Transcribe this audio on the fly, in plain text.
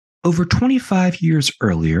Over 25 years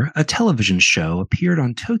earlier, a television show appeared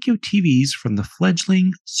on Tokyo TVs from the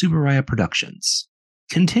fledgling Tsuburaya Productions.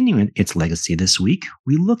 Continuing its legacy this week,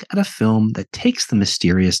 we look at a film that takes the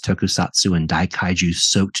mysterious tokusatsu and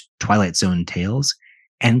daikaiju-soaked Twilight Zone tales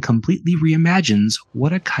and completely reimagines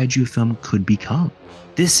what a kaiju film could become.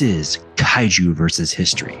 This is Kaiju vs.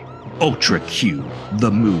 History, Ultra Q,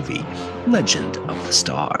 the movie, Legend of the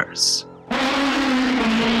Stars.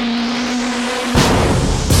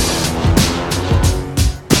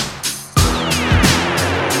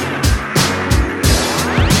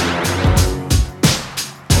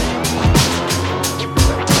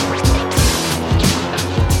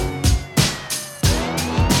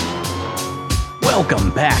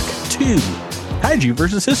 Welcome back to Kaiju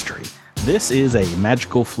vs. History. This is a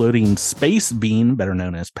magical floating space being, better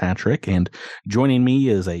known as Patrick, and joining me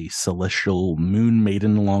is a celestial moon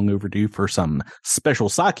maiden long overdue for some special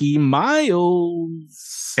sake,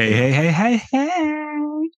 Miles. Hey.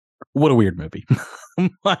 What a weird movie.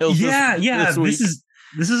 Miles,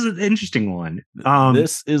 This is an interesting one.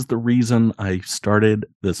 This is the reason I started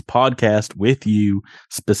this podcast with you,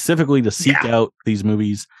 specifically to seek out these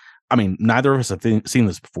movies. I mean, neither of us have seen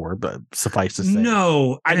this before, but suffice to say,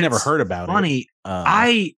 no, I'd never heard about it. Funny,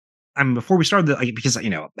 I mean, before we started, because I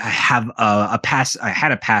have I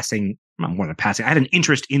had an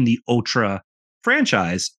interest in the Ultra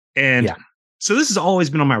franchise, and so this has always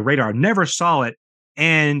been on my radar. Never saw it,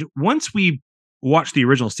 and once we watched the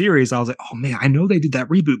original series, I was like, oh man, I know they did that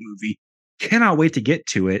reboot movie. Cannot wait to get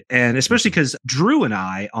to it, and especially because Drew and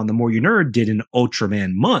I on the More You Nerd did an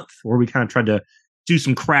Ultraman month where we kind of tried to do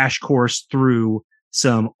some crash course through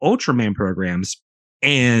some Ultraman programs.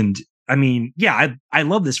 And I mean, I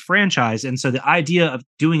love this franchise. And so the idea of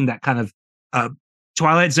doing that kind of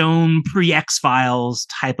Twilight Zone pre-X-Files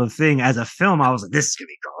type of thing as a film, I was like, this is going to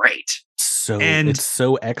be great. It's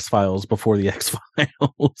so X-Files before the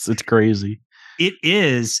X-Files. It's crazy. It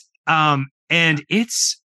is. And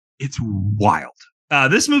it's wild.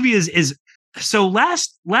 This movie is so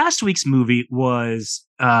last week's movie was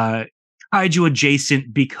kaiju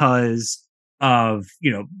adjacent because of,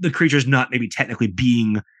 the creatures not maybe technically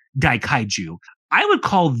being daikaiju. I would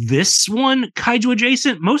call this one kaiju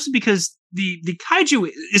adjacent, mostly because the kaiju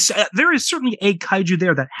is there is certainly a kaiju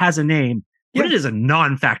there that has a name, but it is a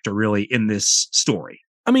non-factor really in this story.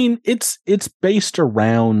 I mean, it's based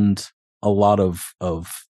around a lot of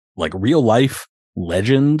like real life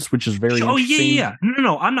legends, which is very interesting.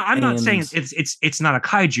 No, I'm not saying it's not a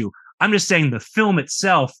kaiju. I'm just saying the film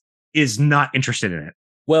itself is not interested in it.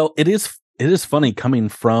 Well, it is funny coming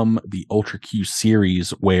from the Ultra Q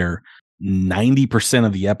series where 90%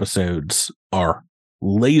 of the episodes are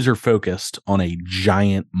laser focused on a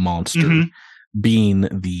giant monster being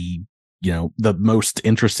the most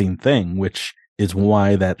interesting thing, which is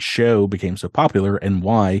why that show became so popular and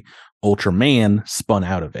why Ultraman spun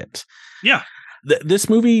out of it. Yeah. This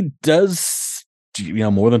movie does,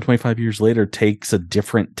 more than 25 years later, takes a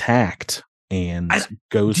different tact and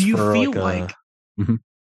goes do you for feel like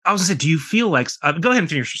I was gonna say, do you feel like go ahead and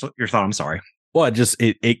finish your thought. I'm sorry. Well,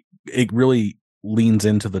 it really leans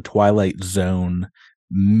into the Twilight Zone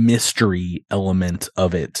mystery element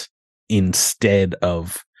of it instead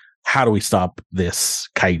of how do we stop this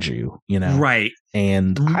kaiju, right?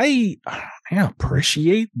 And I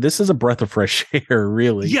appreciate this is a breath of fresh air,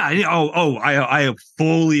 really. Yeah. I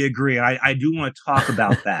fully agree. I do want to talk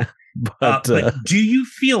about that. But do you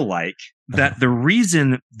feel like that the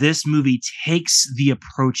reason this movie takes the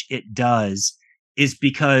approach it does is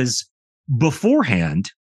because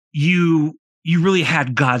beforehand you really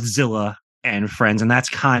had Godzilla and friends, and that's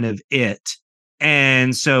kind of it.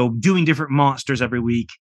 And so doing different monsters every week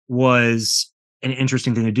was an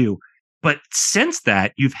interesting thing to do. But since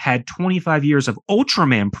that, you've had 25 years of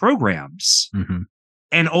Ultraman programs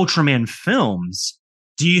and Ultraman films.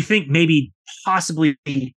 Do you think maybe possibly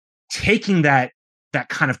taking that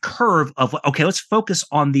kind of curve of, okay, let's focus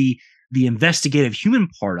on the investigative human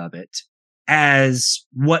part of it as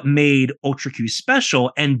what made Ultra Q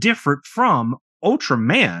special and different from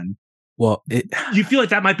Ultraman? Well, you feel like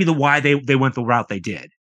that might be the why they went the route they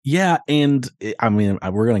did. Yeah, and I mean,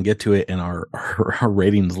 we're going to get to it in our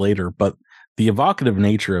ratings later, but the evocative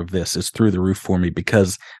nature of this is through the roof for me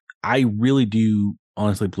because I really do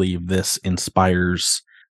honestly believe this inspires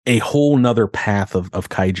a whole nother path of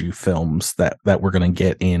kaiju films that we're going to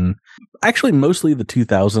get in. Actually, mostly the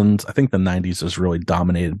 2000s. I think the 90s is really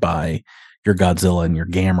dominated by your Godzilla and your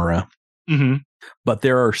Gamera. But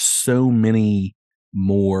there are so many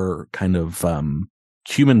more kind of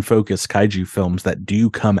human-focused kaiju films that do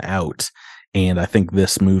come out, and I think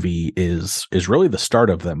this movie is really the start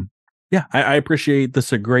of them. Yeah, I appreciate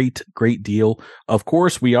this a great deal. Of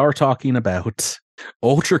course, we are talking about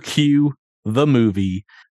Ultra Q, the movie,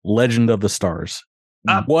 Legend of the Stars.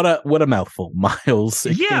 What a mouthful, Miles.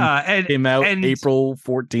 It came out April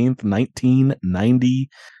 14th, 1990.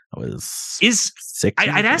 I was 6.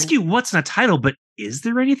 I'd ask you what's in the title, but is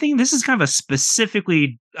there anything? This is kind of a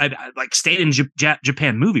specifically like stayed in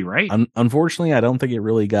Japan movie, right? Unfortunately, I don't think it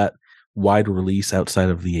really got wide release outside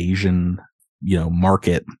of the Asian,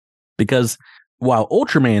 market, because while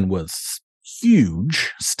Ultraman was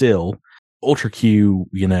huge, still Ultra Q,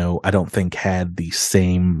 I don't think had the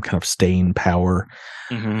same kind of staying power.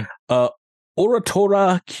 Mm-hmm.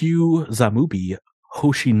 Oratora Q Zamubi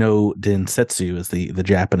Hoshino Densetsu is the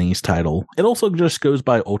Japanese title. It also just goes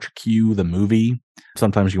by Ultra Q, the movie.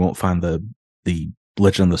 Sometimes you won't find the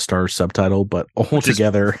Legend of the Stars subtitle, but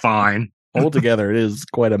altogether, fine. Altogether, it is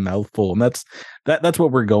quite a mouthful, and that's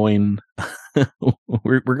what we're going.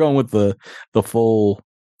 we're going with the full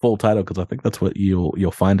title, because I think that's what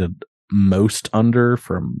you'll find it most under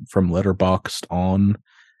from Letterboxd on.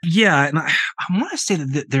 Yeah, and I want to say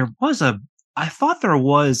that there was I thought there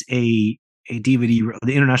was a DVD,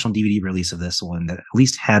 the international DVD release of this one that at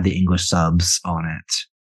least had the English subs on it.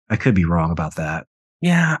 I could be wrong about that.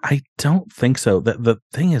 Yeah, I don't think so. The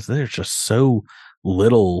thing is, there's just so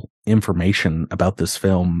little information about this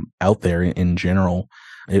film out there in general.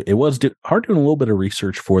 It was hard doing a little bit of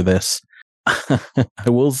research for this. I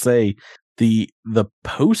will say the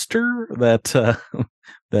poster that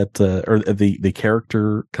or the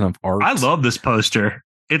character kind of art. I love this poster.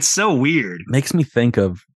 It's so weird. Makes me think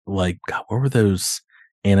of God, what were those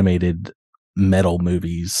animated metal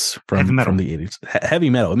movies from the 80s? Heavy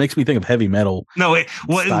Metal. It makes me think of Heavy Metal. No, it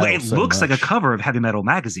looks like a cover of Heavy Metal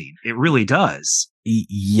magazine. It really does.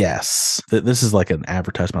 Yes. This is like an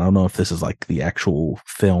advertisement. I don't know if this is like the actual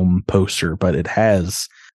film poster, but it has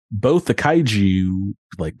both the kaiju,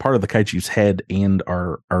 like part of the kaiju's head, and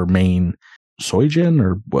our main Soijin,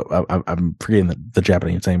 or what I'm forgetting the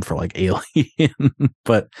Japanese name for like alien,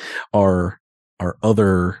 but our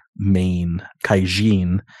other main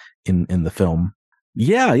kaijin in the film.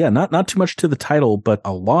 Yeah, not too much to the title, but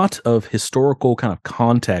a lot of historical kind of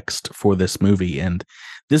context for this movie. And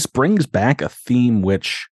this brings back a theme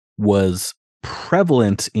which was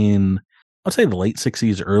prevalent in, I'd say, the late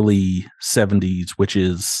 60s, early 70s, which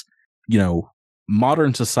is,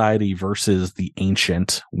 modern society versus the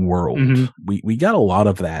ancient world. Mm-hmm. We got a lot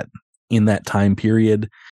of that in that time period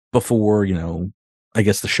before, I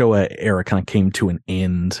guess the Showa era kind of came to an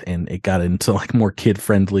end and it got into like more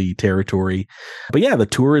kid-friendly territory. But yeah, the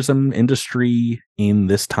tourism industry in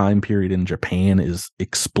this time period in Japan is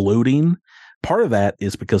exploding. Part of that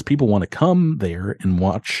is because people want to come there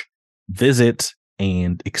and visit,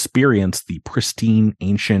 and experience the pristine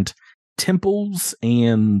ancient temples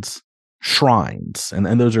and shrines. And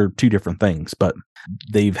those are two different things, but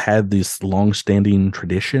they've had this long-standing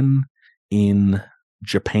tradition in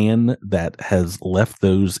Japan that has left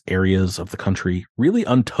those areas of the country really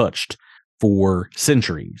untouched for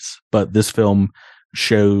centuries. But this film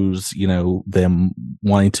shows, them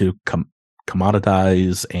wanting to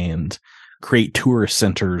commoditize and create tourist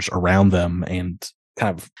centers around them, and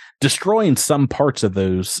kind of destroying some parts of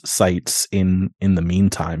those sites in the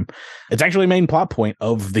meantime. It's actually a main plot point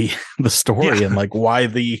of the story, and like why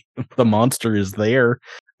the monster is there.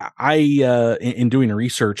 I in doing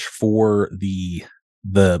research for the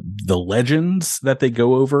legends that they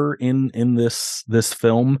go over in this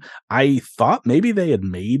film, I thought maybe they had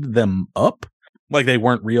made them up, like they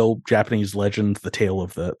weren't real Japanese legends. The tale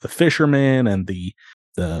of the fisherman and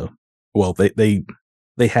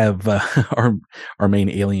they have our main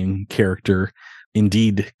alien character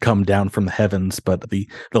indeed come down from the heavens, but the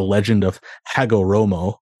legend of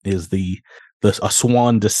Hagoromo is a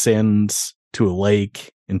swan descends to a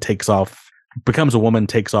lake and becomes a woman,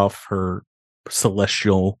 takes off her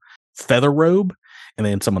celestial feather robe, and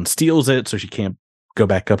then someone steals it so she can't go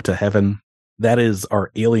back up to heaven. That is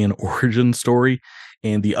our alien origin story.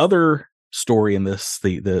 And the other story in this,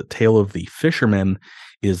 the tale of the fisherman,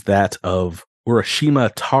 is that of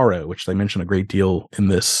Urashima Taro, which they mention a great deal in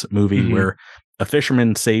this movie, mm-hmm. where a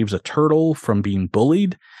fisherman saves a turtle from being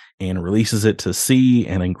bullied and releases it to sea,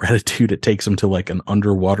 and in gratitude it takes him to like an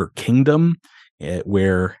underwater kingdom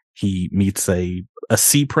where he meets a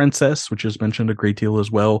sea princess, which is mentioned a great deal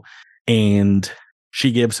as well, and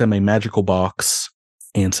she gives him a magical box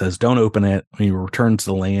and says, don't open it. When he returns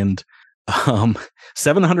to the land,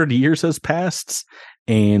 700 years has passed,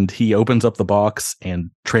 and he opens up the box and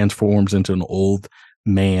transforms into an old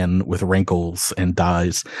man with wrinkles and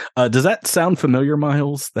dies. Does that sound familiar,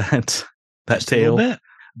 Miles? That just tale? A little bit.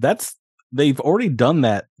 That's they've already done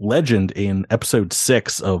that legend in episode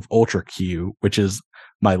 6 of Ultra Q, which is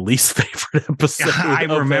my least favorite episode. I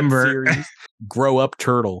remember. That series. Grow Up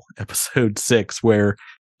Turtle, episode 6, where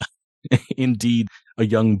indeed a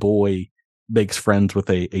young boy makes friends with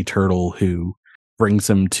a turtle who brings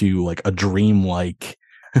him to like a dreamlike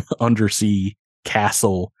undersea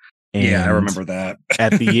castle. And yeah, I remember that.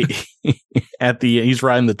 at the he's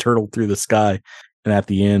riding the turtle through the sky, and at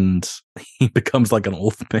the end he becomes like an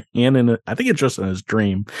old man, and I think it's just in his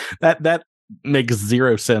dream. That makes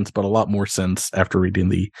zero sense, but a lot more sense after reading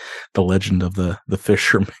the legend of the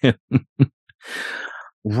fisherman.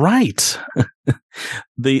 Right.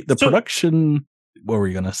 The production. What were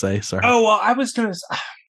you gonna say? Sorry. Oh well, I was gonna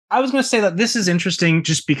say that this is interesting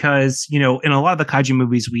just because, in a lot of the kaiju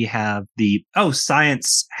movies we have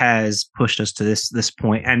science has pushed us to this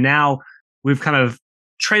point, and now we've kind of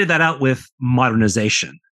traded that out with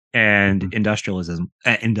modernization and industrialization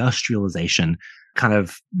kind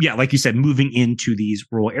of, like you said, moving into these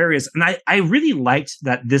rural areas. And I really liked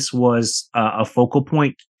that this was a focal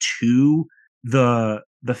point to the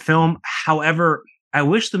film. However, I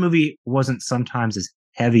wish the movie wasn't sometimes as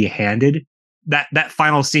heavy-handed. That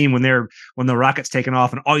final scene when the rocket's taken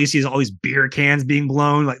off and all you see is all these beer cans being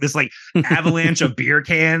blown, like this avalanche of beer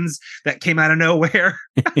cans that came out of nowhere.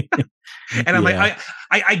 And I'm like,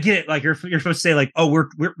 I get it. Like you're supposed to say like, oh,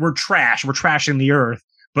 we're trash, we're trashing the earth,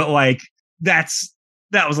 but like that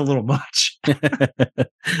was a little much.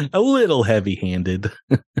 A little heavy-handed.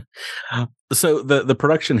 So the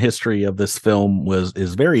production history of this film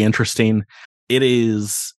is very interesting. It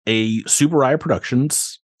is a Tsuburaya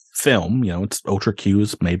Productions film. It's Ultra Q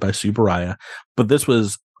is made by Tsuburaya, but this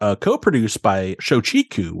was co-produced by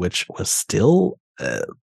Shochiku, which was still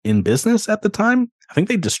in business at the time. I think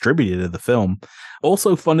they distributed the film.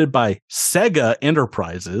 Also funded by Sega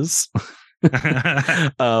Enterprises,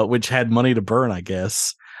 which had money to burn, I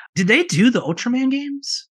guess. Did they do the Ultraman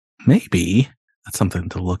games? Maybe. That's something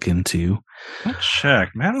to look into. I'll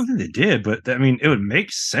check. Man, I don't think they did, but I mean, it would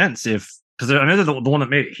make sense because I know that the one that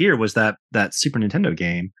made it here was that Super Nintendo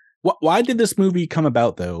game. Why did this movie come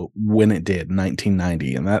about, though, when it did in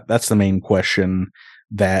 1990? And that's the main question.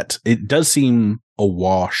 That it does seem a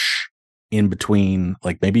wash in between,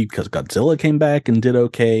 like maybe because Godzilla came back and did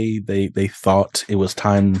okay. They thought it was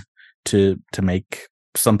time to make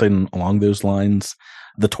something along those lines.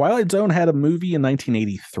 The Twilight Zone had a movie in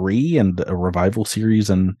 1983 and a revival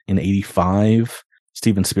series in 85.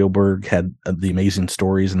 Steven Spielberg had The Amazing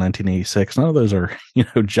Stories in 1986. None of those are,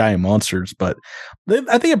 giant monsters, but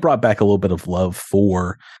I think it brought back a little bit of love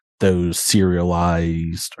for those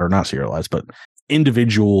not serialized, but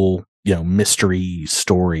individual, mystery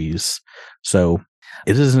stories. So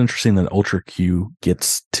it is interesting that Ultra Q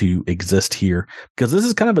gets to exist here because this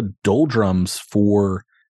is kind of a doldrums for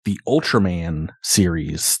the Ultraman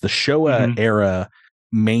series. The Showa era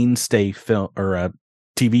mainstay film or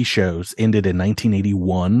TV shows ended in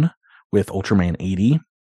 1981 with Ultraman 80,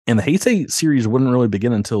 and the Heisei series wouldn't really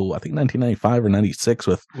begin until I think 1995 or 96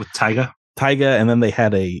 with Taiga, and then they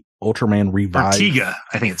had a Ultraman Revive. Tiga,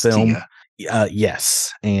 I think it's film. Tiga.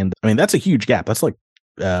 Yes, and I mean that's a huge gap. That's like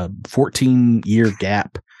 14-year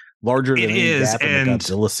gap, larger than any gap in the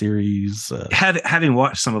Godzilla series. Having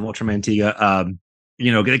watched some of Ultraman Tiga,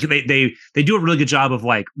 they do a really good job of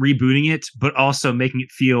like rebooting it, but also making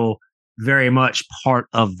it feel very much part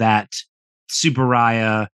of that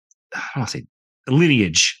Tsuburaya, I don't want to say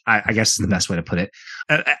lineage, I guess is the best way to put it.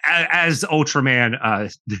 As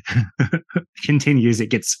Ultraman continues, it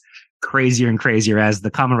gets crazier and crazier as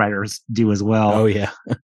the Kamen Riders do as well. Oh yeah.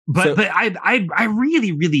 But I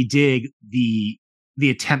really, really dig the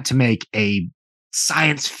attempt to make a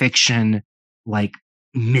science fiction like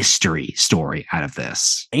mystery story out of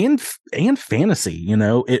this, and fantasy.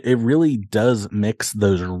 It really does mix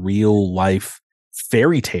those real life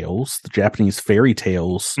fairy tales, the Japanese fairy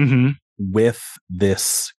tales, with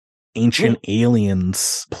this ancient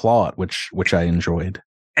aliens plot, which I enjoyed.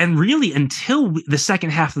 And really, until the second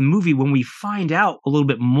half of the movie, when we find out a little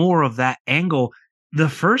bit more of that angle, the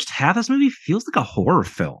first half of this movie feels like a horror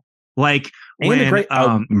film, like a great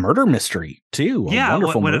murder mystery too.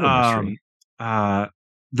 Wonderful murder mystery.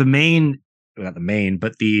 The main, not the main,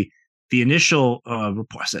 but the initial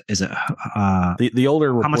report is it the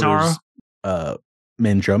older Hamataro?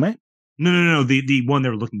 Manjome? No. The one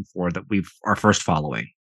they're looking for that we are first following.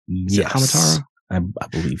 Is it Hamataro? I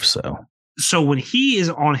believe so. So when he is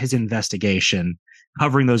on his investigation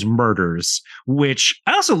covering those murders, which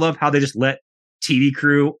I also love how they just let TV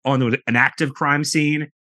crew on an active crime scene.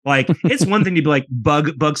 Like it's one thing to be like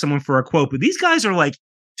bug someone for a quote, but these guys are like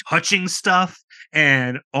touching stuff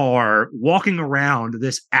and are walking around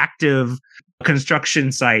this active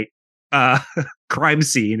construction site crime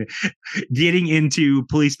scene, getting into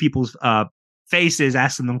police people's faces,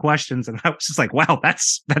 asking them questions, and I was just like, wow,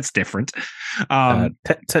 that's different.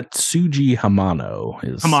 Tetsuji Hamano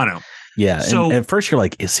is Hamano. Yeah, so, and at first you're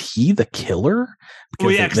like, is he the killer?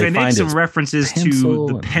 Because they make some references to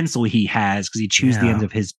the pencil he has, because he chews the ends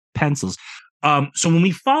of his pencils. So when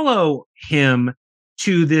we follow him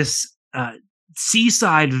to this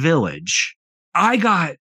seaside village, I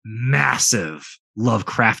got massive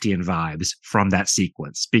Lovecraftian vibes from that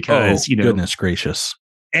sequence, because goodness gracious.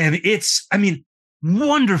 And it's, I mean,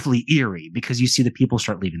 wonderfully eerie, because you see the people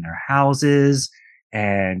start leaving their houses,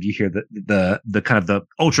 and you hear the kind of the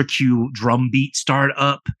Ultra Q drum beat start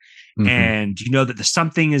up, and you know that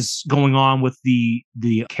something is going on with the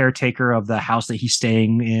caretaker of the house that he's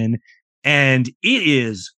staying in, and it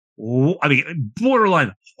is, I mean,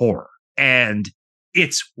 borderline horror, and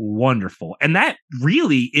it's wonderful. And that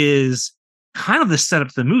really is kind of the setup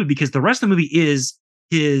to the movie, because the rest of the movie is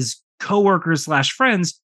his coworkers /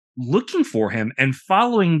 friends looking for him and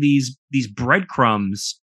following these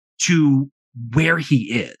breadcrumbs to where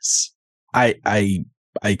he is. I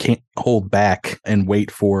can't hold back and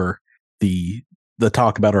wait for the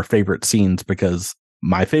talk about our favorite scenes, because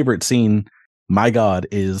my favorite scene, my God,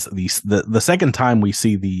 is the second time we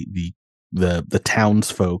see the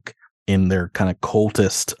townsfolk in their kind of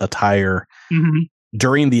cultist attire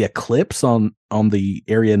during the eclipse on the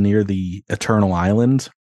area near the Eternal Island.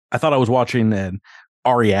 I thought I was watching an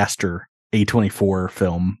Ari Aster A24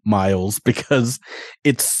 film, Miles, because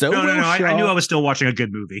it's so no, I knew I was still watching a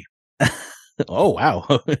good movie. Oh wow!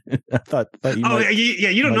 I thought you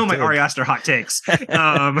you don't know my Ari Aster hot takes.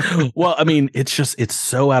 Well, I mean, it's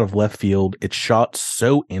so out of left field. It's shot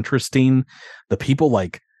so interesting. The people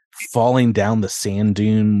like falling down the sand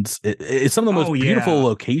dunes. It's some of the most beautiful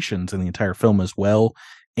locations in the entire film as well,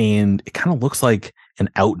 and it kind of looks like an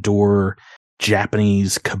outdoor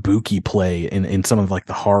Japanese kabuki play in some of like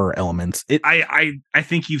the horror elements. I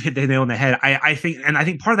think you've hit the nail on the head. I think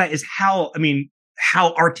part of that is how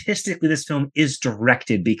artistically this film is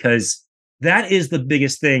directed, because that is the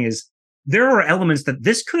biggest thing. Is there are elements that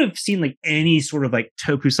this could have seen like any sort of like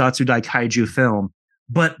tokusatsu daikaiju film,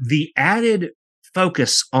 but the added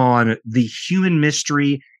focus on the human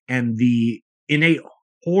mystery and the innate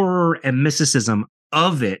horror and mysticism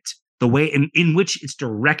of it, the way in which it's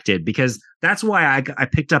directed, because that's why I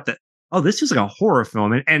picked up that, this is like a horror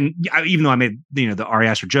film. And even though I made, the Ari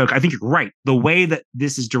Aster joke, I think you're right. The way that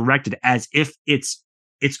this is directed as if it's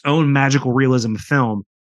its own magical realism film,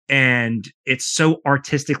 and it's so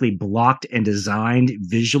artistically blocked and designed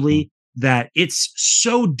visually that it's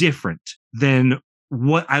so different than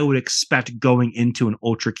what I would expect going into an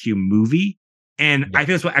Ultra Q movie. And I think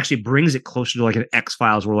that's what actually brings it closer to like an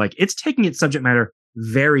X-Files, where like it's taking its subject matter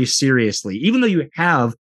very seriously, even though you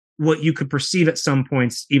have what you could perceive at some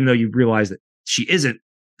points, even though you realize that she isn't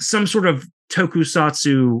some sort of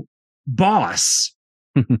tokusatsu boss,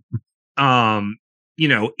 in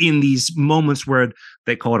these moments where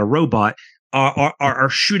they call it a robot, are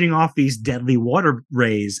shooting off these deadly water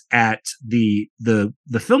rays at the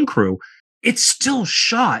film crew. It's still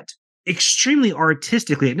shot extremely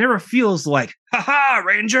artistically. It never feels like, haha,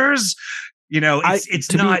 Rangers.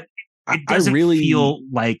 It's not. It doesn't feel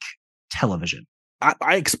like television.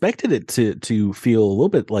 I expected it to feel a little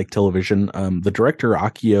bit like television. The director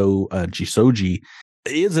Akio Jisoji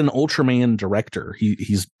is an Ultraman director.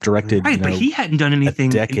 He's directed, but he hadn't done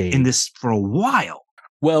anything in this for a while.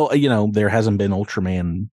 Well, there hasn't been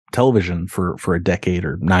Ultraman television for a decade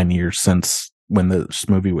or 9 years since when this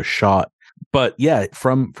movie was shot. But yeah,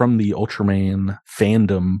 from the Ultraman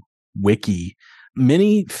fandom wiki,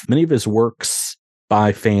 many of his works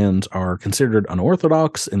by fans are considered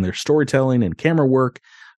unorthodox in their storytelling and camera work,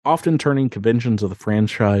 often turning conventions of the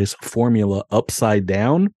franchise formula upside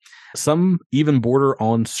down. Some even border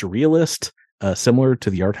on surrealist, similar to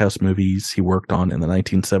the art house movies he worked on in the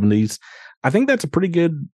 1970s. I think that's a pretty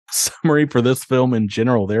good summary for this film in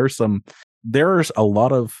general. There's a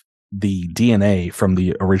lot of the DNA from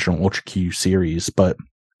the original Ultra Q series, but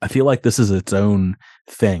I feel like this is its own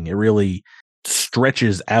thing. It really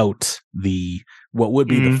stretches out what would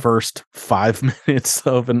be the first 5 minutes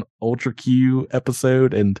of an Ultra Q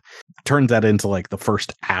episode and turns that into like the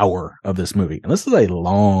first hour of this movie. And this is a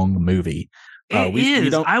long movie. It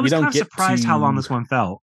is. I was kind of surprised how long this one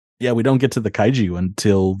felt. Yeah, we don't get to the kaiju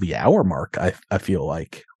until the hour mark, I feel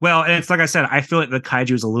like. Well, and it's like I said, I feel like the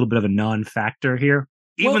kaiju is a little bit of a non-factor here.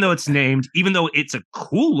 Even though it's named, even though it's a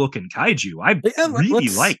cool looking kaiju, I really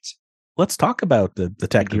liked. let's talk about the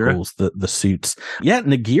technicals, the suits. Yeah,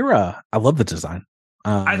 Nagira, I love the design.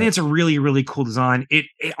 I think it's a really, really cool design. It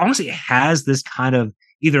honestly has this kind of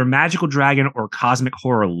either magical dragon or cosmic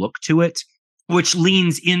horror look to it, which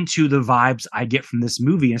leans into the vibes I get from this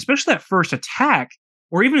movie, and especially that first attack,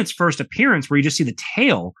 or even its first appearance, where you just see the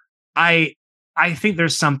tail. I think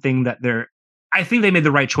there's something that I think they made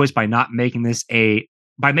the right choice by making this a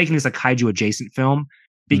kaiju adjacent film,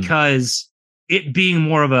 because it being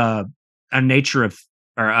more of a nature of,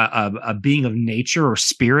 or a being of nature or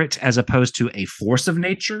spirit as opposed to a force of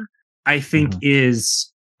nature, I think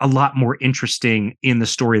is a lot more interesting in the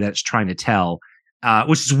story that it's trying to tell.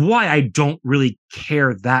 Which is why I don't really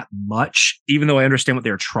care that much, even though I understand what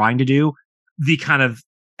they're trying to do. The kind of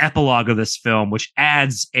epilogue of this film, which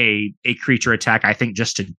adds a creature attack, I think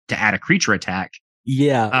just to add a creature attack.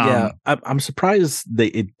 Yeah. I'm surprised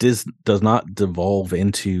that it does not devolve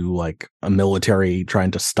into like a military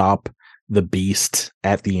trying to stop the beast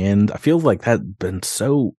at the end. I feel like that'd been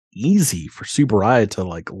so easy for Tsuburaya to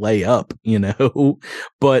like lay up,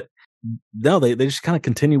 but no, they just kind of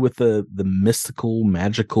continue with the mystical,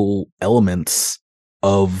 magical elements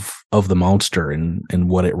of the monster and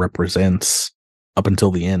what it represents up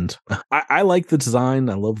until the end. I like the design.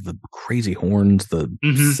 I love the crazy horns, the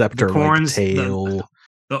scepter like tail.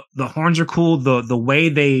 The horns are cool. The way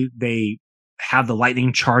they have the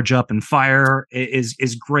lightning charge up and fire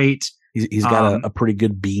is great. He's got a pretty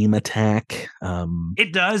good beam attack.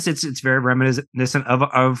 It does. It's very reminiscent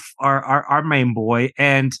of our main boy,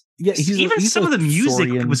 and yeah, he's some of the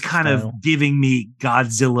music was kind of giving me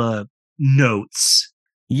Godzilla notes.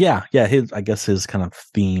 Yeah. I guess his kind of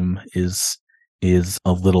theme is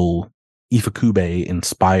a little Ifukube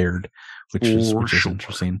inspired, which is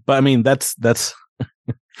interesting. But I mean, that's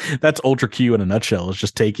that's Ultra Q in a nutshell. It's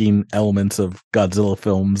just taking elements of Godzilla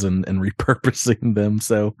films and repurposing them.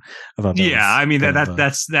 So I thought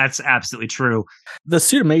that's absolutely true. The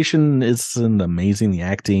suitimation isn't amazing. The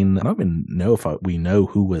acting, I don't even know if we know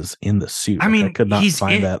who was in the suit. I could not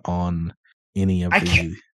find that on any of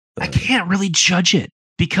the. I can't really judge it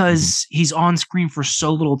because he's on screen for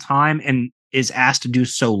so little time and is asked to do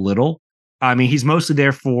so little. I mean, he's mostly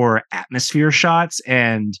there for atmosphere shots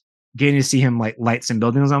and getting to see him like light some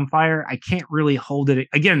buildings on fire. I can't really hold it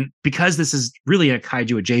again because this is really a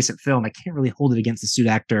kaiju adjacent film. I can't really hold it against the suit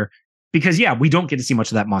actor because we don't get to see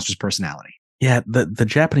much of that monster's personality. Yeah, the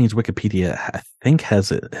Japanese Wikipedia I think has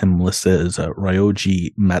him listed as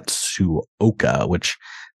Ryoji Matsuoka, which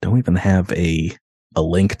don't even have a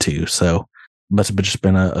link to. So must have just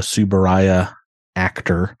been a Tsuburaya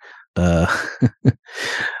actor. The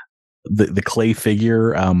clay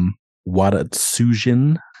figure,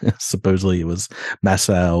 Wadatsujin, supposedly it was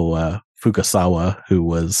Masao Fukasawa, who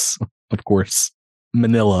was, of course,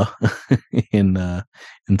 Manila in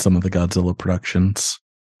some of the Godzilla productions.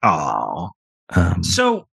 Oh,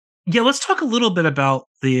 so let's talk a little bit about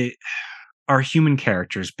our human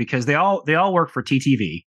characters because they all work for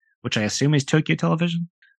TTV, which I assume is Tokyo Television.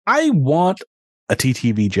 I want a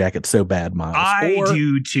TTV jacket so bad, Miles. I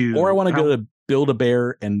do too. Or I want to go to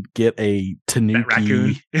Build-A-Bear and get a Tanuki.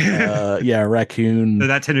 Raccoon. Raccoon.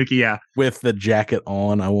 That Tanuki, yeah. With the jacket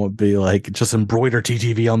on. I won't be like, just embroider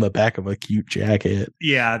TTV on the back of a cute jacket.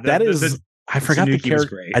 Yeah. I forgot the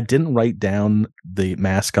character. I didn't write down the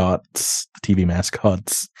mascots, the TV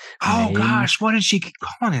mascots. Oh name. Gosh, what did she keep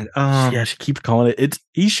calling it? She keeps calling it.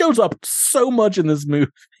 He shows up so much in this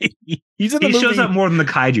movie. He's in the movie. He shows up more than the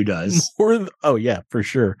kaiju does. Oh yeah, for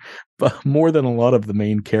sure. But more than a lot of the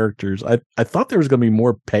main characters. I thought there was going to be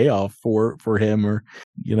more payoff for him, or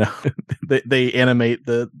they animate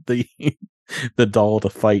the doll to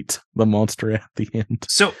fight the monster at the end.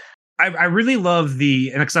 So. I really love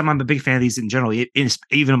and because I'm a big fan of these in general,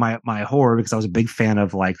 even my horror, because I was a big fan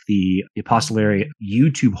of like the apostolary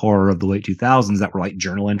YouTube horror of the late 2000s that were like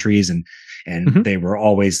journal entries and they were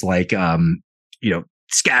always like,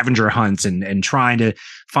 scavenger hunts and trying to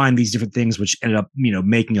find these different things, which ended up,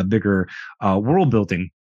 making a bigger world building.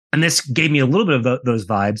 And this gave me a little bit of those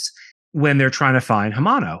vibes when they're trying to find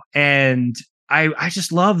Hamano. And I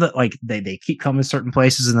just love that, like they keep coming to certain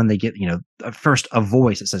places and then they get, first a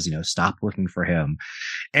voice that says, stop looking for him.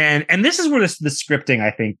 And this is where the scripting,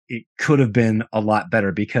 I think it could have been a lot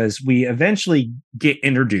better because we eventually get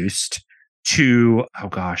introduced to, oh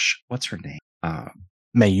gosh, what's her name?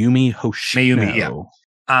 Mayumi Hoshino. Mayumi,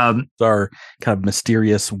 yeah. Our kind of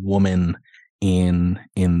mysterious woman in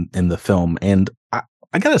the film. And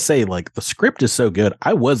I gotta say, like, the script is so good.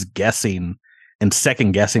 I was guessing and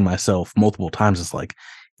second guessing myself multiple times. It's like,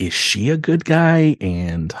 is she a good guy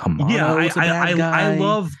and Hamano is a bad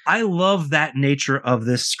guy? I love that nature of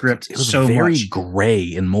this script. It was so very much. gray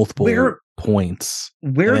in multiple points.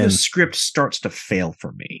 Where the script starts to fail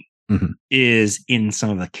for me is in some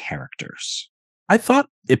of the characters. I thought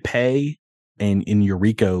Ippei and in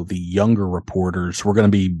Yuriko, the younger reporters, were going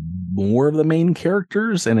to be more of the main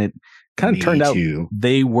characters, and it kind of turned out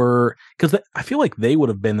they were, because I feel like they would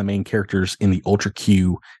have been the main characters in the Ultra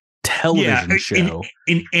Q television show.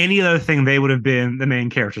 In any other thing, they would have been the main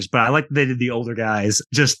characters, but I like that they did the older guys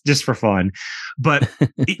just for fun. But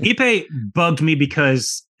Ippei bugged me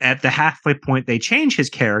because at the halfway point, they change his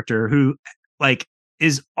character, who like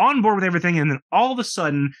is on board with everything, and then all of a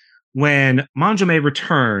sudden, when Manjome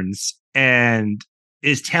returns and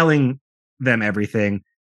is telling them everything,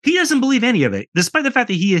 he doesn't believe any of it, despite the fact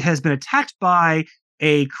that he has been attacked by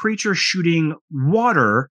a creature shooting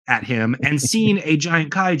water at him and seen a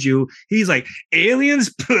giant kaiju. He's like,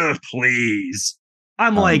 aliens, please.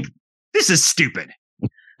 I'm like, this is stupid.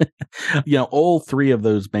 All three of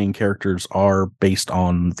those main characters are based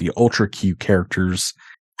on the Ultra Q characters.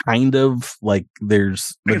 Kind of like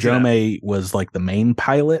there's Majome was like the main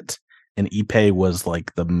pilot and Ippei was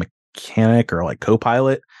like the mechanic or like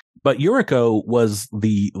co-pilot, but Yuriko was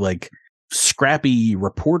the like scrappy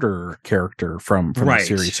reporter character from the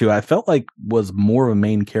series, who I felt like was more of a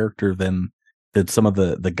main character than some of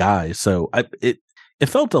the guys. So it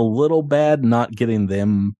felt a little bad not getting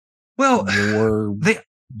them more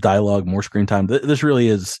dialogue, more screen time. This really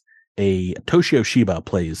is a Toshio Shiba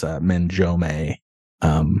plays Manjome,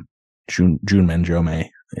 Jun Manjome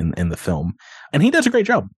in the film, and he does a great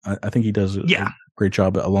job. I think he does a great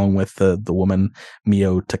job, along with the woman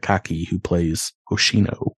Mio Takaki who plays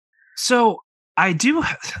Hoshino. So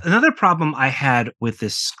another problem I had with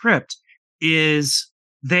this script is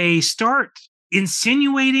they start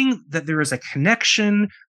insinuating that there is a connection,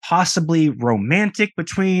 possibly romantic,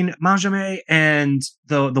 between Manjome and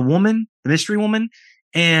the woman, the mystery woman,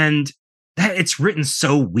 and that it's written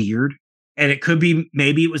so weird. And it could be,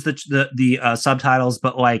 maybe it was the subtitles,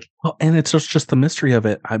 but like, well, and it's just the mystery of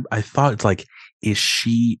it. I thought it's like, is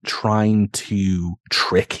she trying to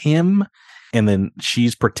trick him? And then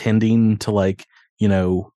she's pretending to like,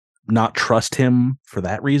 not trust him for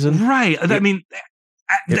that reason. Right.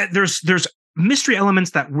 There's mystery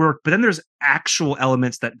elements that work, but then there's actual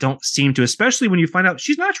elements that don't seem to, especially when you find out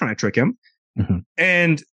she's not trying to trick him. Mm-hmm.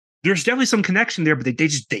 And there's definitely some connection there, but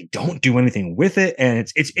they don't do anything with it. And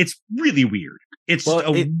it's really weird. It's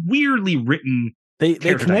weirdly written. They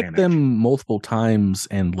connect them multiple times,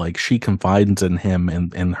 and like she confides in him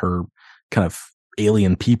and her kind of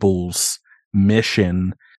alien people's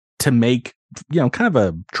mission to make kind of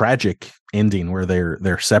a tragic ending where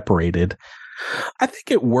they're separated. I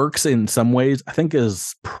think it works in some ways. I think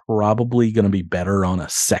is probably going to be better on a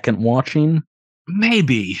second watching.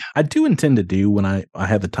 Maybe. I do intend to do when I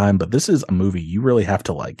have the time, but this is a movie you really have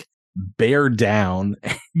to like bear down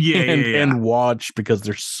and watch, because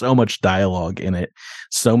there's so much dialogue in it,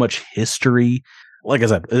 so much history. Like I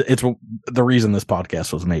said, it's the reason this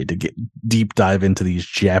podcast was made, to get deep dive into these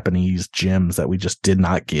Japanese gems that we just did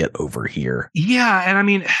not get over here. Yeah, and I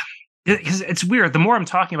mean, because it's weird. The more I'm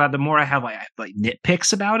talking about it, the more I have like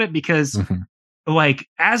nitpicks about it, because like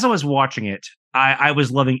as I was watching it, I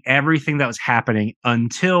was loving everything that was happening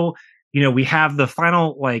until, we have the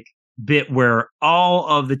final like bit where all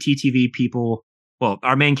of the TTV people, well,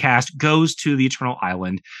 our main cast goes to the Eternal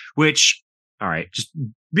Island, which, all right, just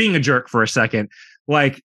being a jerk for a second,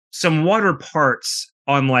 like some water parts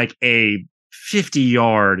on like a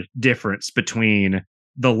 50-yard difference between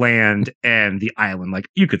the land and the island. Like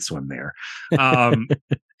you could swim there.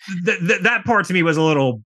 That part to me was a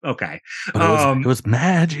little, okay. It was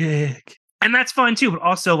magic. And that's fine too, but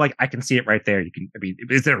also like I can see it right there.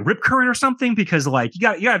 Is there a rip current or something? Because like you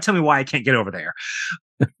got to tell me why I can't get over there.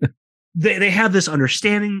 They have this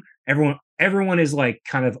understanding. Everyone is like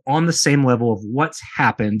kind of on the same level of what's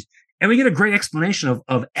happened, and we get a great explanation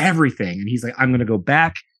of everything. And he's like, "I'm going to go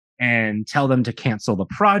back and tell them to cancel the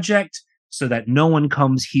project so that no one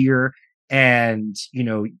comes here, and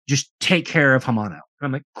just take care of Hamano." And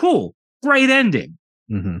I'm like, "Cool, great ending."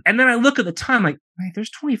 Mm-hmm. And then I look at the time, like, wait, there's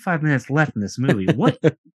 25 minutes left in this movie.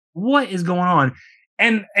 What is going on?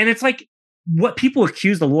 And it's like what people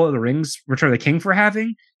accuse the Lord of the Rings Return of the King for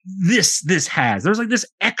having. There's like this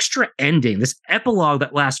extra ending, this epilogue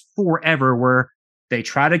that lasts forever, where they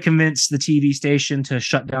try to convince the TV station to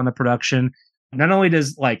shut down the production. Not only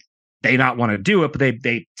does like they not want to do it, but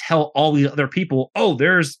they tell all these other people, oh,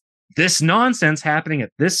 there's this nonsense happening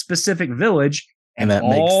at this specific village. And that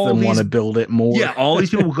makes them want to build it more. Yeah, all these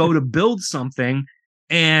people go to build something,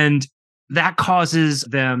 and that causes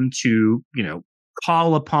them to,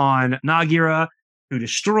 call upon Nagira, who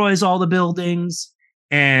destroys all the buildings.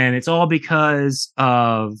 And it's all because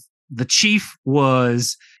of the chief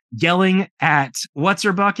was yelling at what's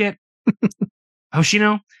her bucket?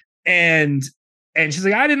 Hoshino. And she's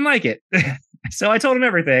like, I didn't like it. So I told him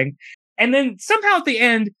everything. And then somehow at the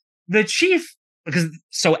end, the chief,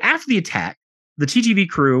 so after the attack, the TGV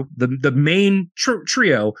crew, the main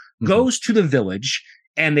trio, goes to the village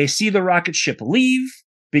and they see the rocket ship leave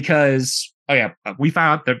because, we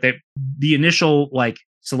found out that the initial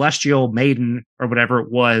celestial maiden or whatever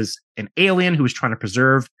was an alien who was trying to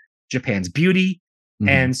preserve Japan's beauty. Mm-hmm.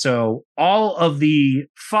 And so all of the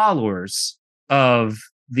followers of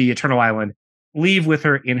the Eternal Island leave with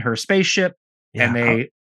her in her spaceship. Yeah, and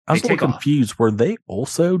I was a little confused. Were they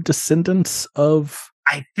also descendants of?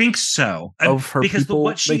 I think so. Of her because people?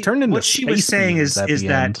 What she was saying is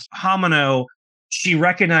that Hamano, she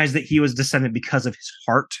recognized that he was descendant because of his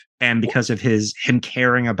heart and because of him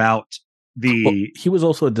caring about the. Well, he was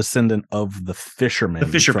also a descendant of the fishermen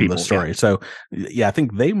from people, the story. Yeah. So, I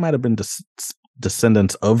think they might have been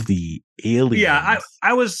descendants of the aliens. Yeah,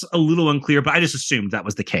 I was a little unclear, but I just assumed that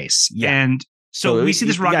was the case. Yeah. And so we see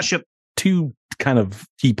this rocket ship. Two kind of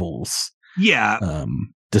peoples. Yeah.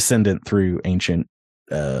 Descendant through ancient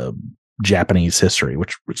Japanese history,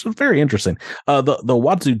 which is very interesting. The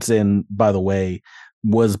Watsuzen, by the way,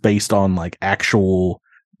 was based on actual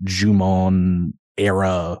Jumon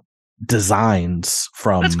era designs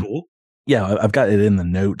from. That's cool. Yeah, I've got it in the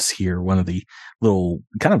notes here. One of the little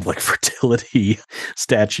kind of fertility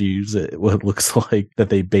statues, what looks like that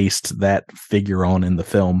they based that figure on in the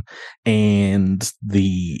film, and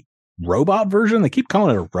the robot version. They keep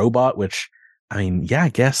calling it a robot, which I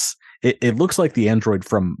guess it looks like the android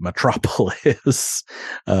from Metropolis,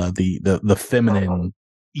 the feminine.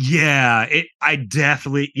 Yeah, I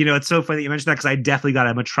definitely, it's so funny that you mentioned that because I definitely got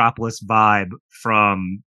a Metropolis vibe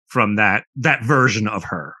from that version of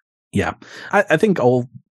her. Yeah, I think all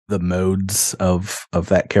the modes of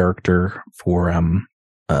that character for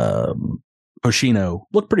Hoshino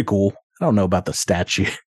look pretty cool. I don't know about the statue.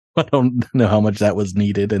 I don't know how much that was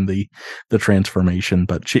needed in the transformation,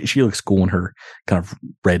 but she looks cool in her kind of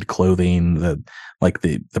red clothing,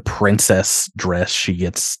 the princess dress she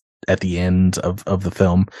gets at the end of the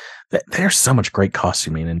film. There's so much great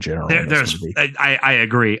costuming in general. I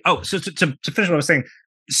agree. Oh, so to finish what I was saying,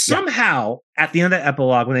 somehow at the end of that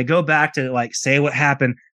epilogue, when they go back to say what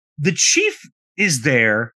happened, the chief is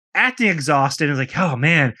there acting exhausted and is like, oh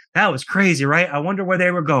man, that was crazy, right? I wonder where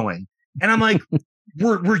they were going. And I'm like,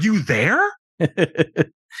 were you there?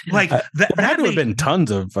 There had to have been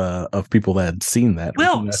tons of people that had seen that.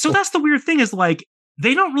 Well, so that's the weird thing is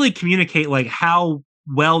they don't really communicate how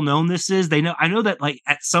well known this is. I know that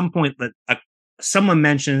at some point that someone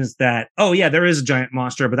mentions that, oh yeah, there is a giant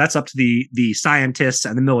monster, but that's up to the scientists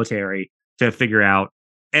and the military to figure out.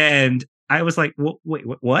 And I was like, wait,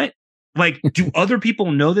 what? Do other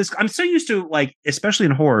people know this? I'm so used to especially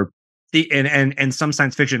in horror, and some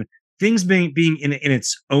science fiction, things being in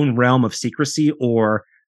its own realm of secrecy or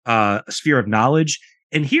a sphere of knowledge.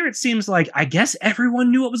 And here it seems I guess everyone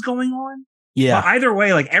knew what was going on. Yeah. But either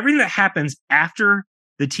way, everything that happens after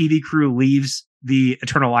the TV crew leaves the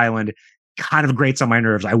Eternal Island kind of grates on my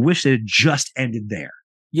nerves. I wish it had just ended there.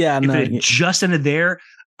 Yeah. If it had just ended there,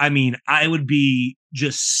 I would be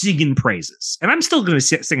just singing praises. And I'm still going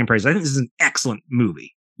to sing in praises. I think this is an excellent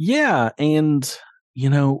movie. Yeah. And,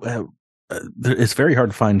 it's very hard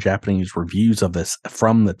to find Japanese reviews of this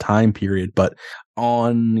from the time period, but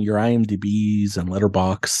on your IMDb's and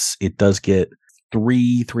Letterboxd, it does get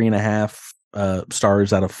 3.5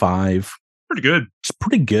 stars out of 5. Pretty good. It's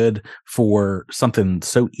pretty good for something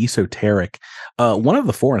so esoteric. One of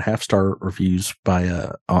the 4.5-star reviews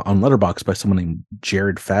on Letterboxd by someone named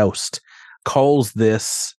Jared Faust calls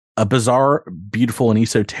this a bizarre, beautiful, and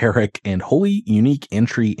esoteric and wholly unique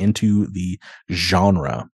entry into the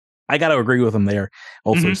genre. I got to agree with him there.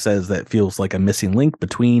 Also says that it feels like a missing link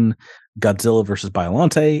between Godzilla vs.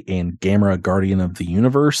 Biollante and Gamera, Guardian of the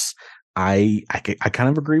Universe. I kind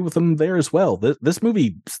of agree with him there as well. This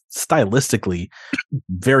movie stylistically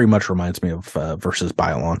very much reminds me of versus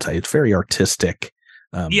Biollante. It's very artistic,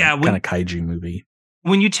 kind of kaiju movie.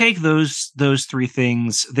 When you take those three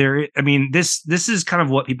things, this is kind of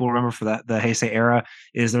what people remember for the Heisei era.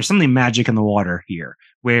 Is there's something magic in the water here,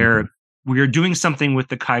 where we're doing something with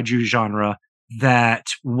the kaiju genre that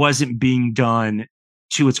wasn't being done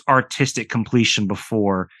to its artistic completion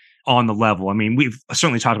before on the level. We've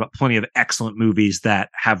certainly talked about plenty of excellent movies that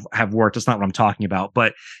have worked. That's not what I'm talking about.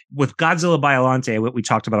 But with Godzilla Biollante, what we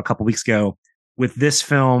talked about a couple weeks ago, with this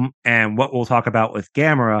film and what we'll talk about with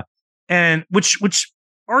Gamera, and which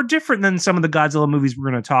are different than some of the Godzilla movies we're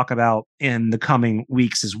going to talk about in the coming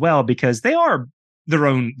weeks as well, because they are their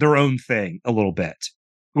own thing a little bit,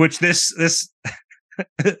 which this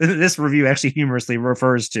this review actually humorously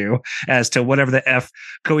refers to as to whatever the F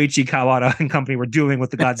Koichi Kawada and company were doing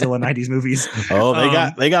with the Godzilla 90s movies. Oh,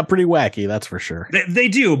 they got pretty wacky, that's for sure. They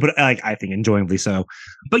do, but I think enjoyably so.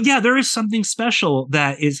 But yeah, there is something special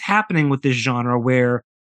that is happening with this genre where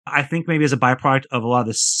I think maybe as a byproduct of a lot of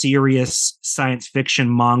the serious science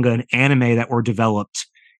fiction manga and anime that were developed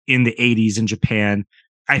in the 80s in Japan,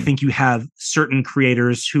 I think you have certain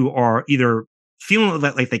creators who are either feeling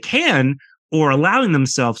that like they can or allowing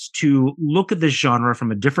themselves to look at this genre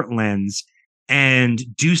from a different lens and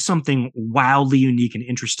do something wildly unique and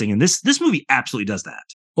interesting. And this movie absolutely does that.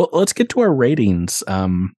 Well, let's get to our ratings.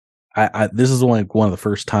 This is like one of the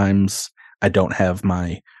first times I don't have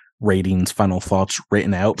my ratings, final thoughts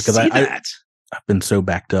written out because I've been so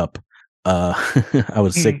backed up. I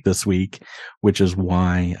was sick this week, which is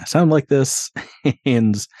why I sound like this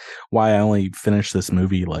and why I only finished this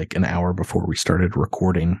movie like an hour before we started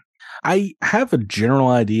recording. I have a general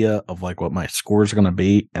idea of like what my scores are going to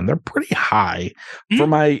be, and they're pretty high. For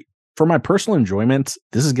my personal enjoyment.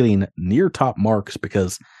 This is getting near top marks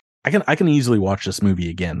because I can easily watch this movie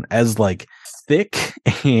again. As like thick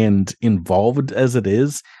and involved as it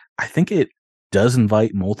is, I think it does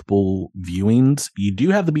invite multiple viewings. You do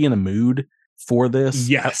have to be in a mood for this.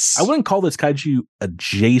 Yes. I wouldn't call this kaiju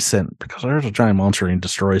adjacent because there's a giant monster and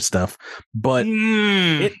destroys stuff, but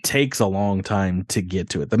it takes a long time to get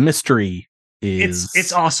to it. The mystery is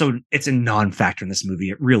it's a non-factor in this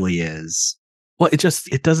movie. It really is. Well,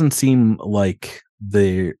 it doesn't seem like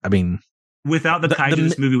without the kaiju,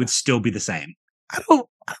 this movie would still be the same. I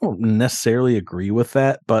don't necessarily agree with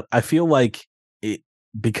that, but I feel like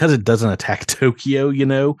because it doesn't attack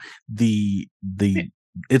Tokyo,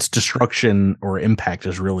 its destruction or impact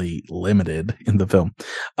is really limited in the film.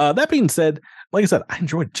 That being said, like I said, I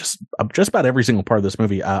enjoyed just about every single part of this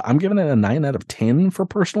movie. I'm giving it a 9 out of 10 for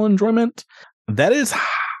personal enjoyment. That is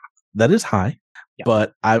high, yeah.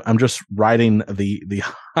 But I'm just riding the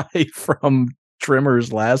high from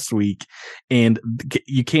Tremors last week, and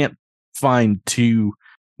you can't find two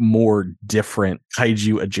more different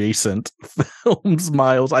kaiju adjacent films,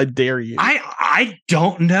 Miles. I dare you. I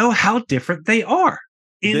don't know how different they are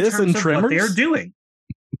in this terms and of Tremors? what they're doing.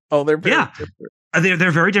 Oh, they're very different. They're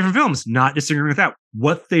very different films. Not disagreeing with that.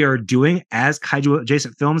 What they are doing as kaiju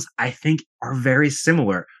adjacent films, I think, are very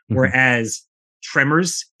similar. Mm-hmm. Whereas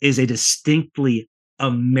Tremors is a distinctly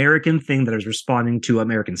American thing that is responding to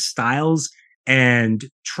American styles and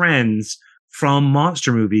trends from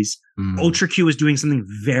monster movies. Ultra Q is doing something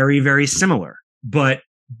very, very similar, but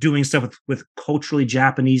doing stuff with culturally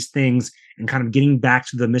Japanese things and kind of getting back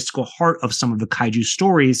to the mystical heart of some of the kaiju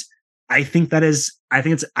stories. I think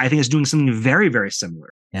it's doing something very, very similar.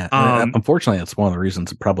 Yeah. Unfortunately, that's one of the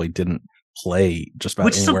reasons it probably didn't play just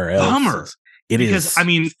about anywhere else. Bummer. Because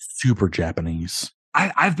super Japanese.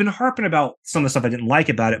 I've been harping about some of the stuff I didn't like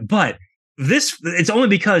about it, but it's only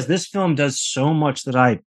because this film does so much that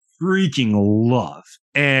I freaking love.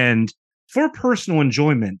 And for personal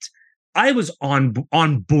enjoyment, I was on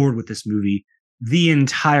board with this movie the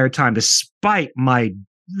entire time, despite my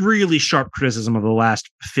really sharp criticism of the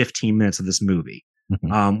last 15 minutes of this movie,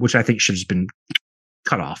 which I think should have just been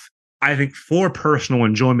cut off. I think for personal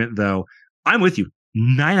enjoyment, though, I'm with you.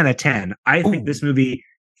 9 out of 10. I think this movie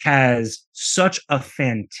has such a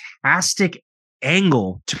fantastic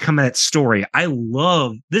angle to come at its story.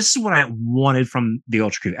 This is what I wanted from the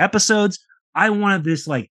Ultra Q episodes. I wanted this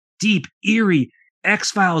like deep, eerie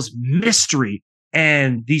X-Files mystery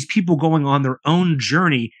and these people going on their own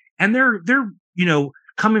journey, and they're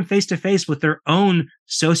coming face to face with their own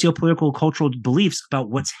socio-political cultural beliefs about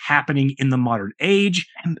what's happening in the modern age.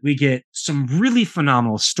 And we get some really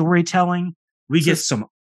phenomenal storytelling. We get some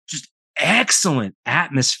just excellent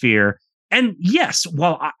atmosphere. And yes,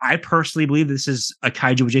 while I personally believe this is a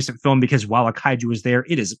kaiju adjacent film, because while a kaiju is there,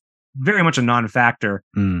 it is very much a non-factor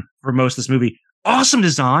for most of this movie. Awesome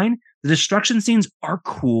design. The destruction scenes are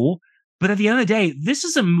cool. But at the end of the day, this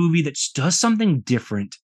is a movie that does something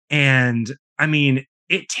different. And I mean,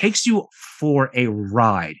 it takes you for a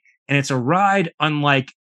ride. And it's a ride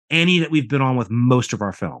unlike any that we've been on with most of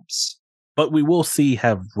our films. But we will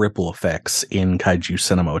have ripple effects in kaiju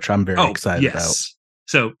cinema, which I'm very excited about.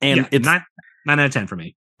 So, it's 9 out of 10 for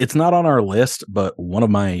me. It's not on our list, but one of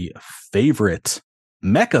my favorite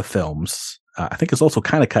mecha films, I think it's also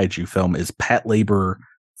kind of kaiju film, is Patlabor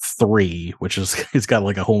 3, which is it's got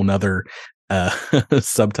like a whole nother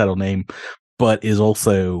subtitle name, but is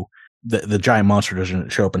also the giant monster doesn't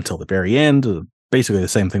show up until the very end. basically the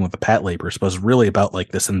same thing with the Patlabors, but it's really about like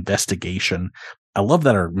this investigation. I love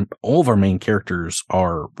that all of our main characters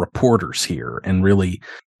are reporters here and really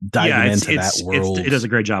diving into that world. It does a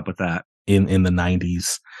great job with that in the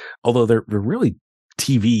 90s, although they're really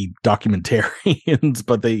TV documentarians,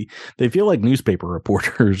 but they feel like newspaper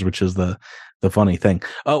reporters, which is the funny thing.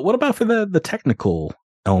 What about for the technical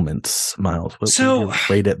elements, Miles? What would you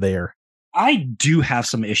rate it there? I do have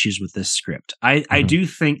some issues with this script. I do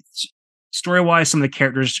think story-wise, some of the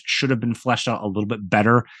characters should have been fleshed out a little bit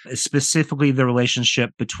better, specifically the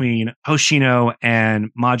relationship between Hoshino and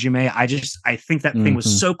Majime. I think that thing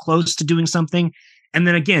was so close to doing something. And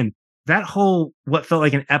then again, that whole, what felt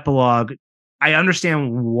like an epilogue, I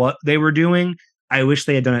understand what they were doing. I wish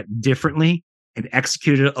they had done it differently and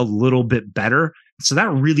executed it a little bit better. So that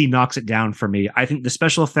really knocks it down for me. I think the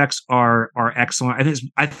special effects are excellent.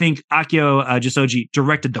 I think Akio Jisoji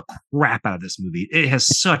directed the crap out of this movie. It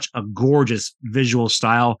has such a gorgeous visual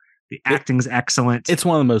style. The acting's excellent. It's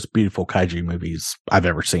one of the most beautiful kaiju movies I've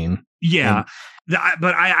ever seen. Yeah.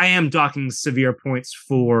 But I am docking severe points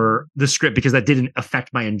for the script because that didn't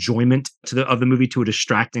affect my enjoyment of the movie to a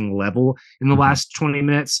distracting level in the last 20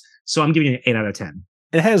 minutes. So I'm giving it an 8 out of 10.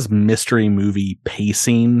 It has mystery movie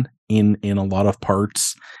pacing in a lot of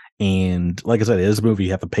parts. And like I said, it is a movie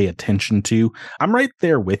you have to pay attention to. I'm right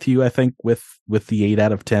there with you, I think, with the 8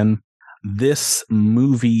 out of 10. This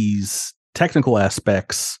movie's technical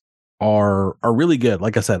aspects are really good.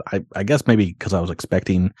 Like I said, I guess maybe because I was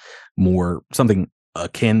expecting more something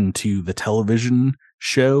akin to the television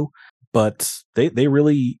show, but they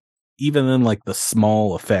really, even in like the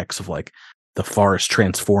small effects of like the forest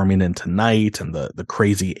transforming into night and the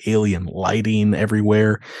crazy alien lighting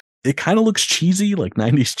everywhere, it kind of looks cheesy, like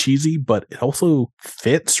 90s cheesy, but it also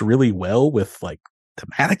fits really well with like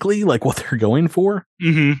thematically like what they're going for.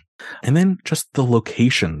 Mm-hmm. And then just the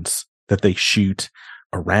locations that they shoot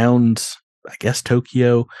around, I guess,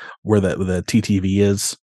 Tokyo, where the TTV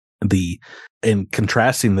is, and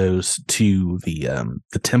contrasting those to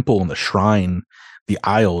the temple and the shrine, the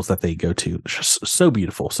aisles that they go to, it's just so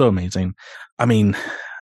beautiful, so amazing. I mean,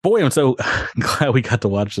 boy, I'm so glad we got to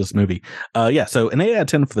watch this movie. So an 8 out of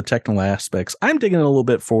 10 for the technical aspects. I'm digging it a little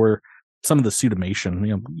bit for some of the suitimation.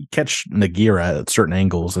 You catch Nagira at certain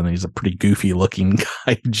angles, and he's a pretty goofy looking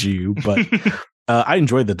kaiju, but I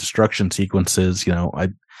enjoyed the destruction sequences. I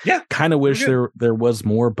kind of wish there was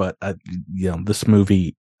more, but this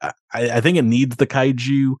movie, I think it needs the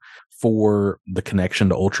kaiju for the connection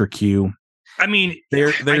to Ultra Q. I mean,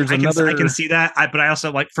 I can see that, but I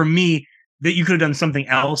also like, for me, that you could have done something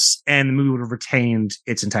else and the movie would have retained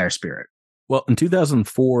its entire spirit. Well, in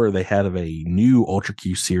 2004, they had a new Ultra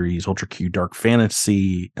Q series, Ultra Q Dark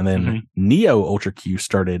Fantasy, and then Neo Ultra Q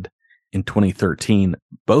started in 2013.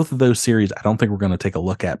 Both of those series, I don't think we're going to take a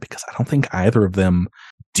look at because I don't think either of them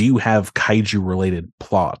do have kaiju-related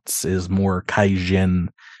plots. It is more kaijin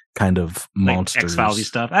kind of monsters. Like X-Files-y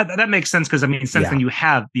stuff. That makes sense because, I mean, since then you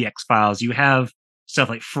have the X-Files, you have stuff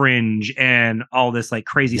like Fringe and all this like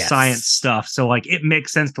crazy science stuff. So like it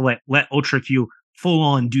makes sense to let Ultra Q full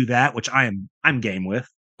on do that, which I'm game with.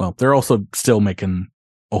 Well, they're also still making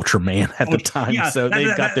Ultraman at the time, so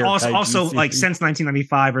they've got their also like since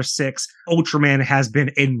 1995 or 6, Ultraman has been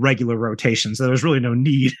in regular rotation, so there's really no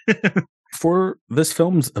need. For this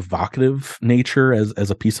film's evocative nature as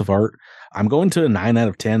a piece of art, I'm going to a 9 out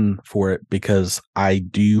of 10 for it because I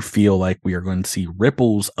do feel like we are going to see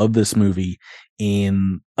ripples of this movie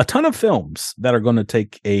in a ton of films that are going to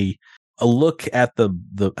take a look at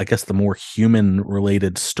the I guess the more human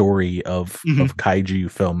related story of kaiju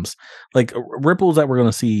films, like ripples that we're going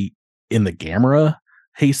to see in the Gamera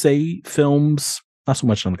Heisei films, not so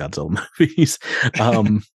much on the Godzilla movies.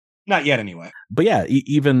 Not yet, anyway. But yeah,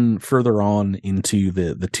 even further on into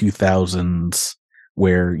the 2000s,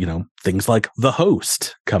 where things like The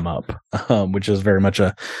Host come up, which is very much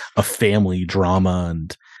a family drama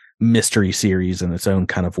and mystery series in its own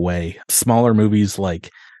kind of way. Smaller movies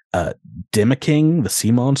like Demiking, the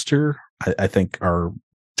sea monster, I think are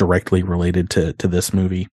directly related to this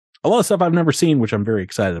movie. A lot of stuff I've never seen, which I'm very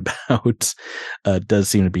excited about, does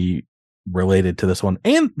seem to be related to this one.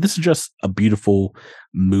 And this is just a beautiful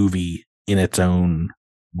movie in its own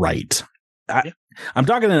right. I'm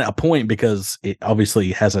talking at a point because it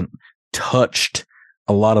obviously hasn't touched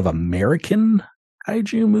a lot of American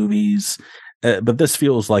kaiju movies, but this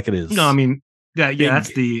feels like it is. No, I mean,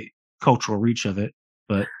 that's the cultural reach of it.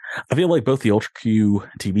 But I feel like both the Ultra Q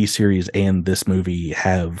TV series and this movie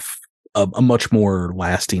have a much more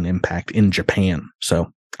lasting impact in Japan.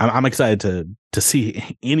 So I'm excited to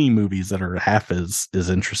see any movies that are half as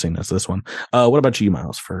interesting as this one. What about you,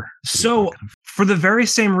 Miles? for the very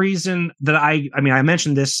same reason that I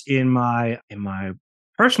mentioned this in my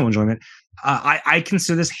personal enjoyment. I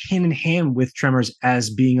consider this hand in hand with Tremors as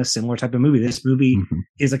being a similar type of movie. This movie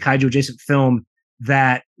is a kaiju adjacent film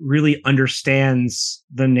that really understands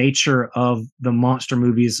the nature of the monster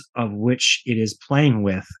movies of which it is playing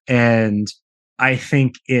with. And I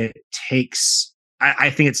think it takes,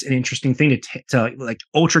 I think it's an interesting thing to like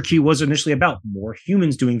Ultra Q was initially about more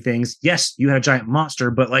humans doing things. Yes, you had a giant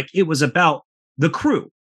monster, but like it was about the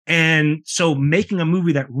crew. And so making a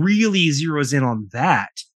movie that really zeroes in on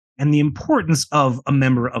that and the importance of a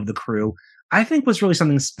member of the crew, I think was really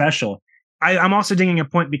something special. I'm also digging a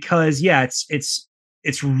point because, yeah, its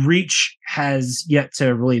reach has yet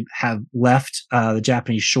to really have left the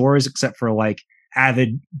Japanese shores, except for like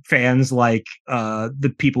avid fans like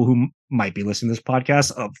the people who might be listening to this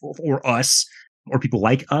podcast or us or people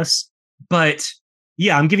like us. But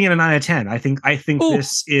yeah, I'm giving it a 9 out of 10. I think Ooh.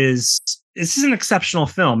 This is an exceptional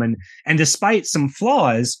film, and despite some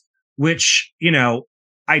flaws, which, you know,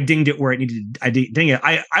 I dinged it where it needed. I ding it.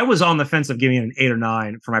 I was on the fence of giving it an 8 or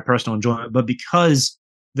 9 for my personal enjoyment, but because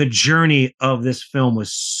the journey of this film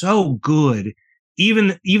was so good,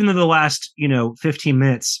 even though the last 15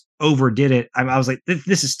 minutes overdid it, I was like,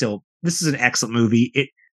 this is an excellent movie.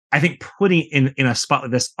 I think putting it in a spot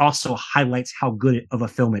like this also highlights how good of a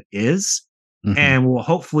film it is, and will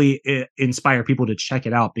hopefully inspire people to check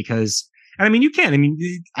it out because, I mean, you can. I mean,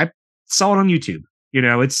 I saw it on YouTube.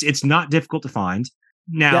 It's not difficult to find.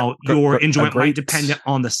 Now, your enjoyment might depend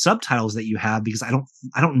on the subtitles that you have, because I don't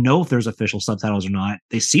know if there's official subtitles or not.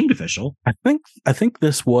 They seemed official. I think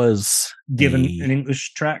this was given an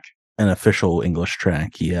English track, an official English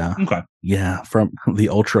track. Yeah. Okay. Yeah, from the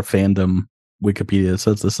Ultra Fandom Wikipedia, it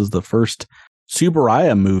says this is the first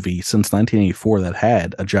Tsuburaya movie since 1984 that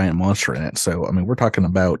had a giant monster in it. So, I mean, we're talking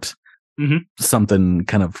about something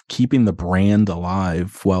kind of keeping the brand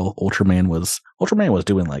alive while Ultraman was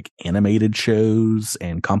doing like animated shows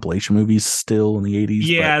and compilation movies still in the 80s.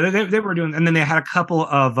 Yeah, they were doing, and then they had a couple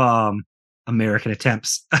of American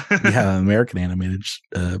attempts. Yeah, American animated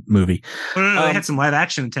movie. No, they had some live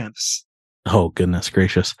action attempts. Oh, goodness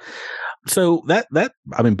gracious. So that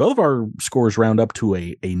I mean, both of our scores round up to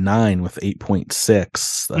a 9 with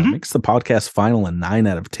 8.6. Makes the podcast final a 9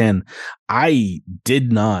 out of 10. I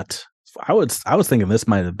was thinking this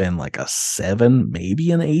might have been like a 7,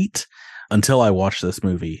 maybe an 8, until I watched this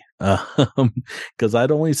movie. Because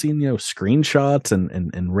I'd only seen screenshots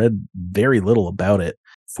and read very little about it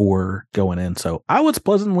for going in. So I was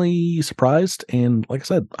pleasantly surprised, and like I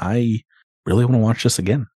said, I really want to watch this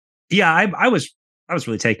again. Yeah, I was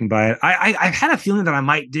really taken by it. I had a feeling that I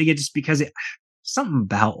might dig it just because something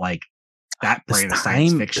about like that brand of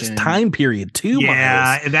science fiction. This time period too.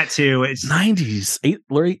 Yeah, Miles. That too. It's 90s,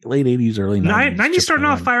 late 80s, early 90s. 90s starting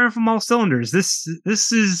off firing from all cylinders. This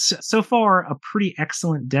is so far a pretty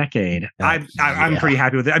excellent decade. I'm pretty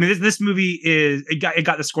happy with it. I mean, this movie it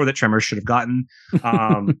got the score that Tremors should have gotten.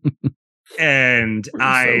 And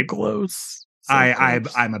so close.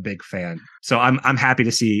 I'm a big fan. So I'm happy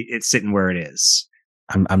to see it sitting where it is.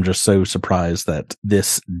 I'm just so surprised that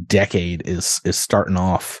this decade is starting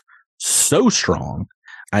off so strong.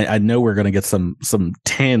 I know we're going to get some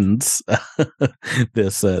 10s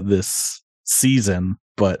this season,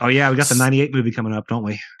 but oh yeah, we got the 98 movie coming up, don't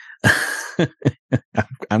we?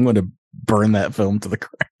 I'm going to burn that film to the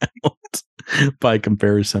ground by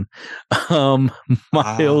comparison.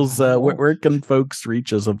 Miles, where can folks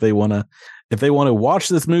reach us if they want to watch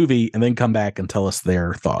this movie and then come back and tell us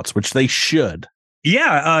their thoughts, which they should?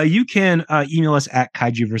 Yeah, you can email us at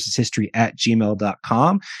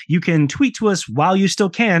kaijuversushistory@gmail.com. You can tweet to us while you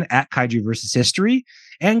still can at kaijuversushistory,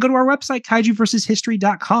 and go to our website,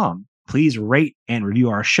 kaijuversushistory.com. Please rate and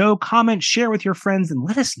review our show, comment, share with your friends, and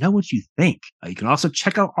let us know what you think. You can also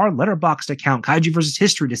check out our Letterboxd account, Kaiju vs.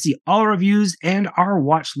 History, to see all our reviews and our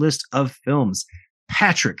watch list of films.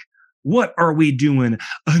 Patrick, what are we doing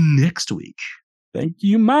next week? Thank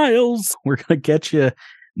you, Miles. We're going to get you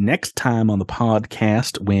next time on the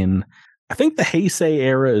podcast when I think the Heisei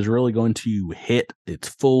era is really going to hit its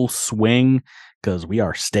full swing, because we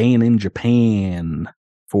are staying in Japan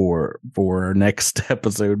for our next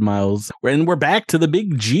episode, Miles. And we're back to the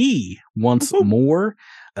big G once more.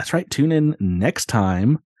 That's right. Tune in next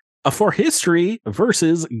time for History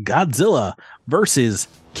versus Godzilla versus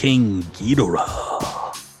King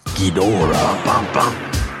Ghidorah. Ghidorah. Bum,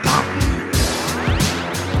 bum.